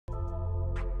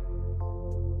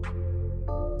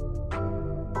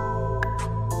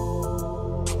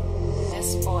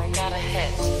boy got a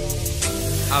hit.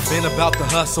 I've been about the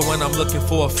hustle when I'm looking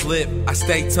for a flip. I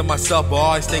stay to myself, but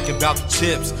always thinking about the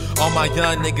chips. All my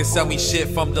young niggas sell me shit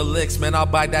from the licks. Man, I'll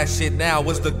buy that shit now.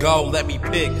 What's the goal? Let me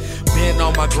pick. Been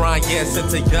on my grind, yeah,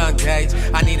 since a young age.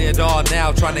 I need it all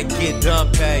now, trying to get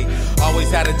done paid. Always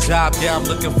had a job, yeah, I'm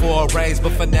looking for a raise.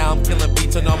 But for now, I'm killing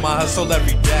beats and on my hustle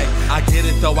every day. I get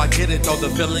it though, the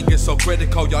feeling is so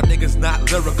critical. Y'all niggas not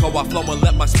lyrical, I flow and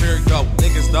let my spirit go.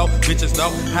 Niggas know, bitches know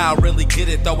how I really get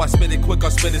it though. I spit it quick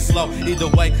or spit it slow. Either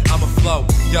way, I'ma flow.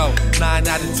 Yo, 9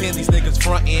 out of 10, these niggas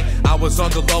frontin'. I was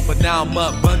on the low, but now I'm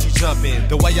up, bungee jumping.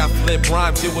 The way I flip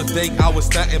rhymes, you would think I was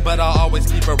stuntin', but I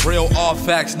always keep it real, all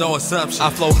facts, no assumption. I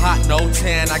flow hot, no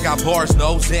tan, I got bars,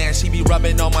 no zan. She be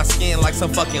rubbing on my skin like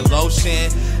some fucking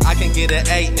lotion. I can get an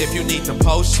 8 if you need to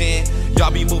potion.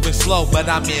 Y'all be moving slow, but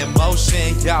I'm in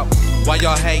motion. Yo, why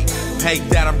y'all hate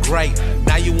that I'm great?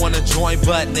 Now you wanna join,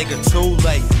 but nigga, too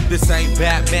late. This ain't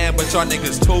Batman, but y'all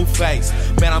niggas Two-Face.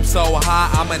 Man, I'm so high,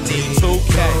 I'ma need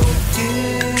 2K.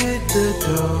 Get the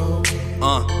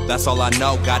dough. That's all I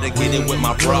know, gotta get it with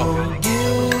my bro.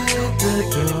 Get the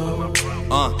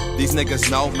dough. These niggas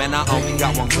know, man, I only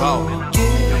got one goal.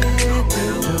 Get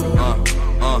the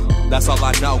dough. That's all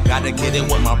I know, gotta get it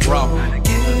with my bro.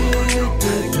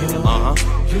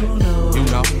 You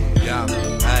know, yeah,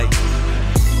 hey.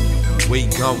 We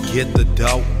gon' get the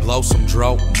dough, blow some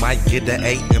dro, might get the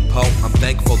 8 and po. I'm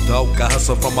thankful though, got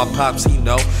hustle from my pops, he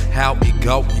know how it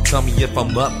go. He tell me if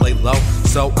I'm up, lay low,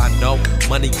 so I know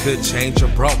money could change a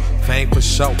bro. Fame for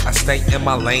show, I stay in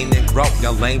my lane and grow.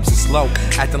 Y'all lames is slow,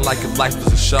 acting like if life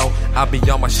was a show. I be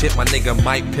on my shit, my nigga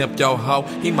might pimp yo ho.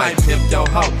 He might pimp yo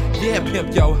ho, yeah,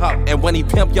 pimp yo ho. And when he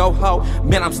pimp yo ho,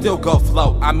 man, I'm still go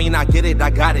flow. I mean, I get it, I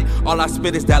got it. All I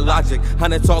spit is that logic.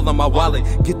 Hundreds all in my wallet,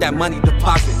 get that money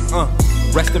deposit.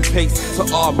 Rest in peace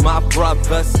to all my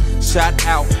brothers. Shout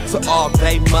out to all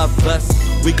they mothers.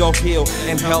 We gon' heal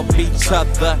and help each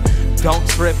other. Don't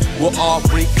trip, we'll all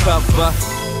recover.